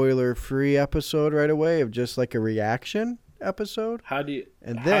spoiler-free episode right away of just like a reaction episode. How do you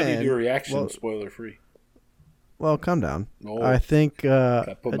do a reaction spoiler-free? Well, calm down. Oh, I think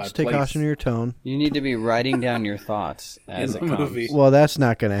just take caution in your tone. You need to be writing down your thoughts as in it the comes. movie. Well, that's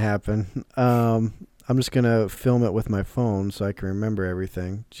not going to happen. I'm just going to film it with my phone so I can remember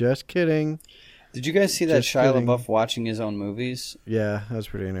everything. Just kidding. Did you guys see that Just Shia kidding. LaBeouf watching his own movies? Yeah, that was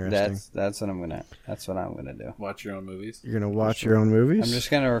pretty interesting. That's what I'm gonna do. Watch your own movies. You're going to watch your own movies? I'm just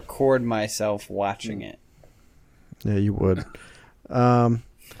gonna record myself watching it. Yeah, you would. But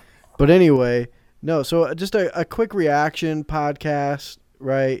anyway, no, so just a quick reaction podcast,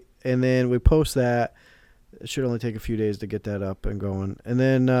 right? And then we post that. It should only take a few days to get that up and going. And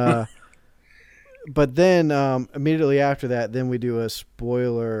then, but then immediately after that, then we do a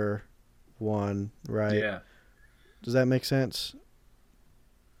spoiler one, right? Yeah. Does that make sense?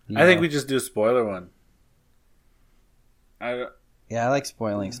 I think we just do a spoiler one. Yeah, I like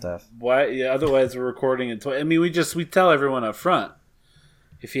spoiling stuff. Why? Yeah. Otherwise, we're recording it. We tell everyone up front.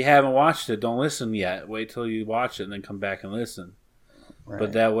 If you haven't watched it, don't listen yet. Wait till you watch it and then come back and listen. Right.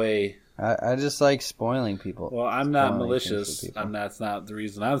 But that way, I just like spoiling people. Well, I'm not malicious. That's not the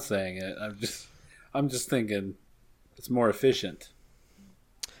reason I'm saying it. I'm just thinking it's more efficient.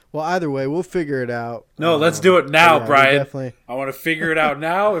 Well, either way, we'll figure it out. No, let's do it now, yeah, Brian. Definitely. I want to figure it out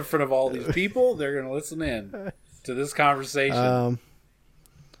now in front of all these people. They're going to listen in to this conversation.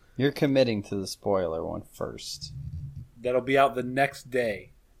 You're committing to the spoiler one first. That'll be out the next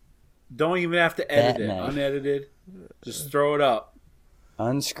day. Don't even have to edit That it. night. Unedited. Just throw it up.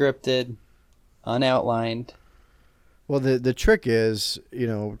 Unscripted, unoutlined. Well, the trick is,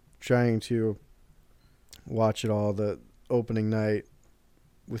 trying to watch it all the opening night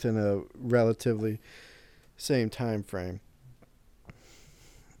within a relatively same time frame.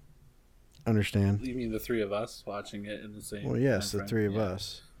 Understand? You mean the three of us watching it in the same? Well, yes, time the frame? three of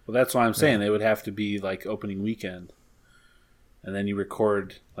us. Well, that's why I'm saying they would have to be like opening weekend, and then you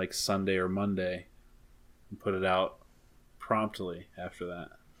record like Sunday or Monday, and put it out promptly after that.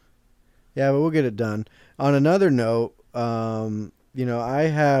 Yeah, but we'll get it done. On another note, I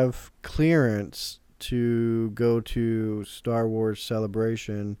have clearance to go to Star Wars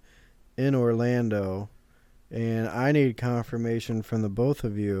Celebration in Orlando, and I need confirmation from the both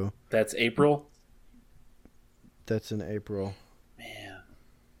of you. That's April? That's in April. Man.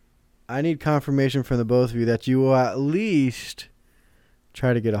 I need confirmation from the both of you that you will at least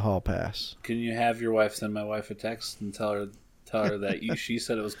try to get a hall pass. Can you have your wife send my wife a text and tell her that she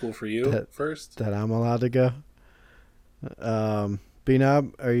said it was cool for you first? That I'm allowed to go?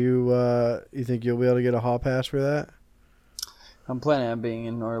 B-Knob, are you think you'll be able to get a hall pass for that? I'm planning on being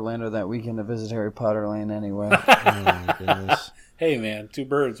in Orlando that weekend to visit Harry Potter Land anyway. Oh my goodness. Hey man, 2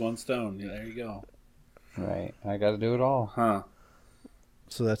 birds, 1 stone. Yeah, there you go. Right. I got to do it all. Huh.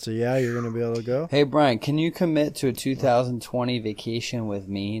 So that's a yeah, you're going to be able to go? Hey, Brian, can you commit to a 2020 vacation with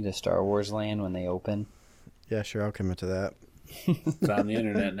me to Star Wars Land when they open? Yeah, sure, I'll commit to that. It's on the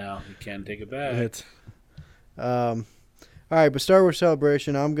internet now. You can't take it back. All right, but Star Wars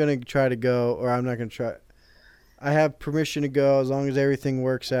Celebration, I'm going to try to go, or I'm not going to try. I have permission to go as long as everything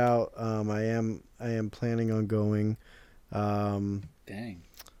works out. I am planning on going. Dang.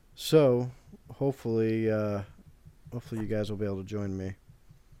 So, hopefully you guys will be able to join me.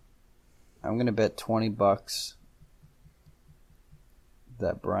 I'm going to bet $20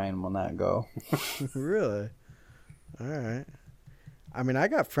 that Brian will not go. Really? All right. I mean, I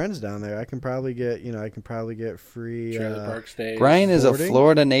got friends down there. I can probably get free Trailer park stays. Brian is boarding. a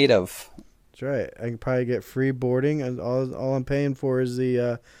Florida native. That's right. I can probably get free boarding, and all I'm paying for is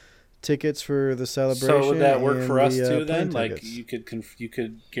the tickets for the celebration. So would that work and for us the, too? plane Then, like tickets. you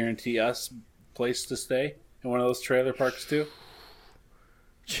could guarantee us place to stay in one of those trailer parks too.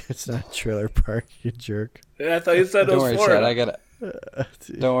 It's not a trailer park, you jerk. I thought you said it was Florida.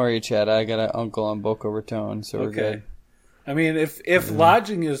 Don't worry, Chad. I got an uncle on Boca Raton, so we're good. I mean, if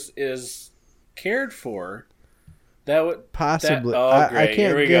lodging is cared for, that would possibly. great. I can't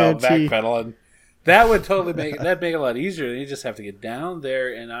Here we guarantee. go, backpedaling. That would totally make it a lot easier. You just have to get down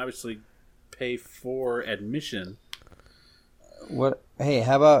there and obviously pay for admission. What? Hey,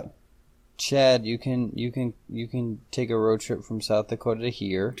 how about Chad? You can take a road trip from South Dakota to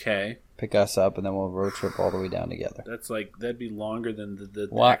here. Okay. Pick us up, and then we'll road trip all the way down together. That'd be longer than the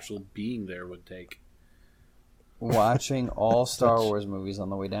What? actual being there would take. Watching all Star Wars movies on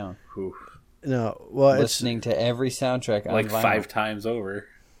the way down. Oof. No, well, Listening to every soundtrack on Like vinyl. 5 times over.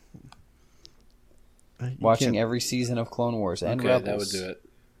 Watching every season of Clone Wars and Rebels. That would do it.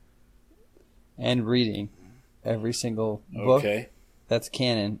 And reading every single book that's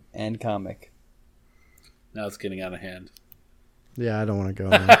canon and comic. Now it's getting out of hand. Yeah, I don't want to go.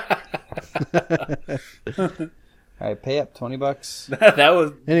 All right, pay up $20. That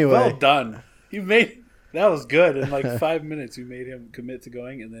was Anyway. well done. That was good. In like 5 minutes, you made him commit to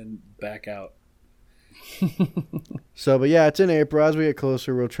going and then back out. So, but yeah, it's in April. As we get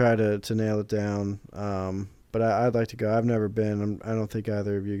closer, we'll try to nail it down. But I'd like to go. I've never been. I don't think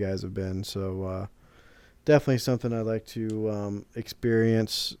either of you guys have been. So, definitely something I'd like to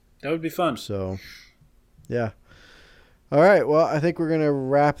experience. That would be fun. So, yeah. All right. Well, I think we're going to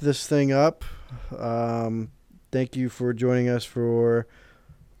wrap this thing up. Thank you for joining us for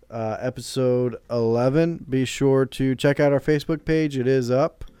episode 11. Be sure to check out our Facebook page. It is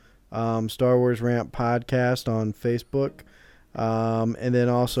up. Star Wars Rant Podcast on Facebook. And then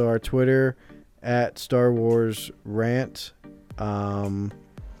also our Twitter at Star Wars Rant. Yeah,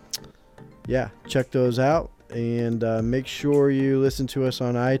 check those out. And make sure you listen to us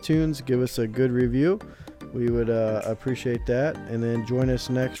on iTunes. Give us a good review. We would appreciate that. And then join us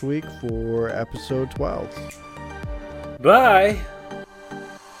next week for episode 12. Bye.